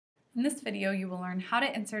In this video, you will learn how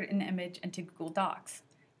to insert an image into Google Docs.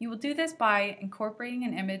 You will do this by incorporating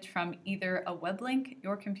an image from either a web link,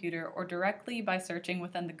 your computer, or directly by searching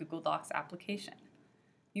within the Google Docs application.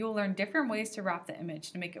 You will learn different ways to wrap the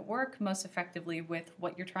image to make it work most effectively with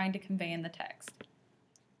what you're trying to convey in the text.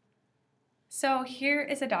 So here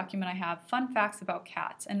is a document I have, fun facts about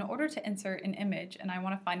cats. In order to insert an image, and I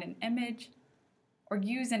want to find an image or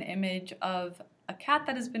use an image of a cat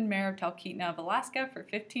that has been mayor of Talkeetna of Alaska for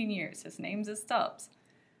 15 years. His name's Stubbs.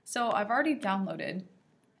 So I've already downloaded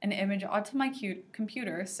an image onto my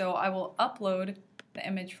computer, so I will upload the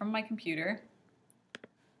image from my computer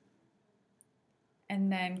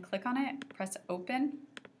and then click on it, press open,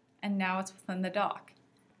 and now it's within the doc.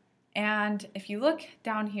 And if you look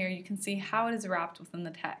down here, you can see how it is wrapped within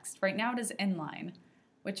the text. Right now it is inline,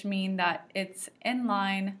 which means that it's in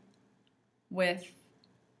line with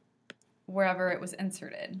wherever it was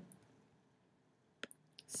inserted.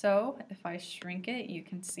 So if I shrink it, you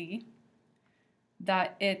can see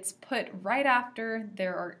that it's put right after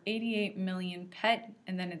there are 88 million pet,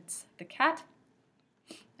 and then it's the cat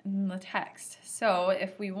and the text. So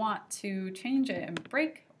if we want to change it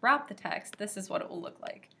and wrap the text, this is what it will look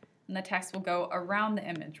like. And the text will go around the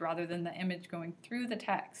image rather than the image going through the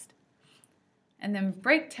text. And then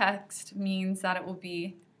break text means that it will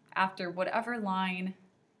be after whatever line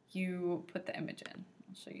you put the image in.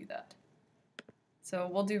 I'll show you that. So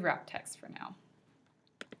we'll do wrap text for now.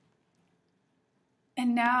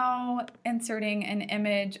 And now inserting an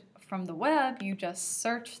image from the web, you just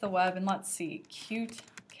search the web and let's see, cute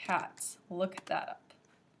cats. Look that up.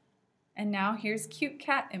 And now here's cute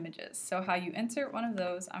cat images. So how you insert one of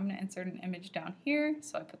those, I'm going to insert an image down here.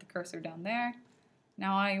 So I put the cursor down there.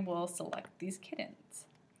 Now I will select these kittens.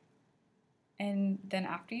 And then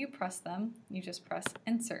after you press them, you just press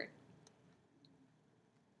insert.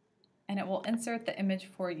 And it will insert the image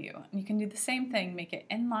for you. And you can do the same thing, make it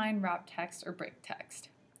inline, wrap text, or break text.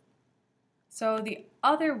 So the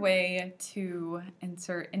other way to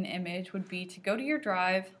insert an image would be to go to your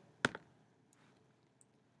drive,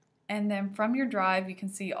 and then from your drive you can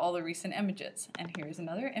see all the recent images. And here's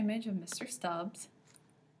another image of Mr. Stubbs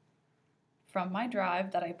from my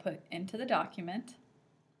drive that I put into the document.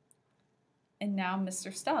 And now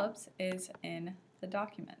Mr. Stubbs is in the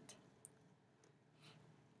document.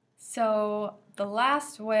 So the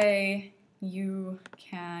last way you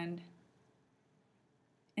can,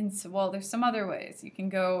 well, there's some other ways. You can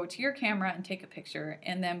go to your camera and take a picture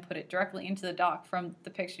and then put it directly into the doc from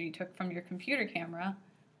the picture you took from your computer camera,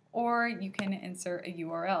 or you can insert a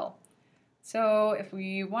URL. So if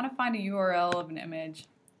we want to find a URL of an image,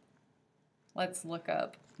 let's look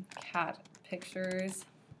up cat pictures.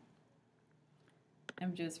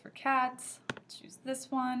 Images for cats, choose this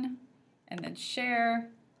one, and then share.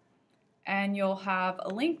 And you'll have a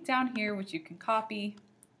link down here which you can copy.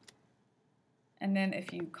 And then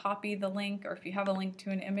if you copy the link, or if you have a link to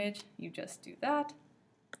an image, you just do that.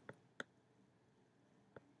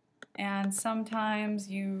 And sometimes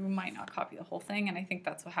you might not copy the whole thing, and I think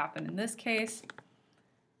that's what happened in this case.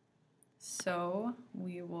 So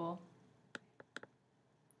we will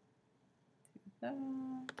do that.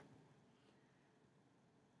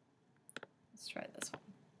 Let's try this one.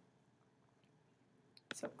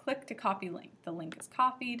 So click to copy link. The link is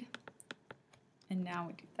copied. And now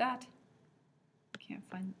we do that. I can't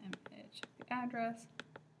find the image, the address.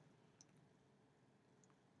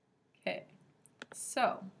 Okay,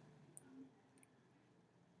 so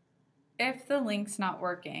if the link's not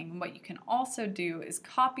working, what you can also do is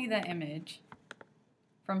copy the image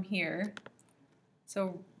from here.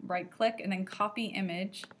 So right click and then copy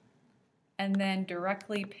image, and then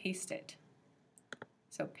directly paste it.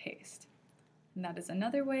 So paste. And that is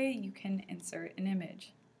another way you can insert an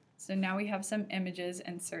image. So now we have some images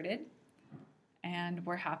inserted, and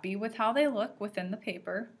we're happy with how they look within the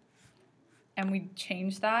paper. And we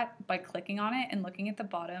change that by clicking on it and looking at the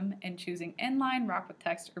bottom and choosing inline, wrap with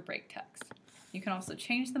text, or break text. You can also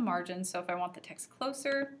change the margin. So if I want the text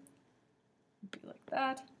closer, it'd be like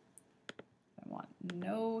that. If I want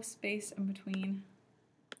no space in between,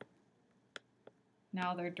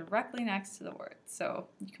 now they're directly next to the word. So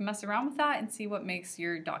you can mess around with that and see what makes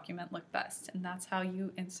your document look best. And that's how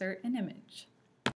you insert an image.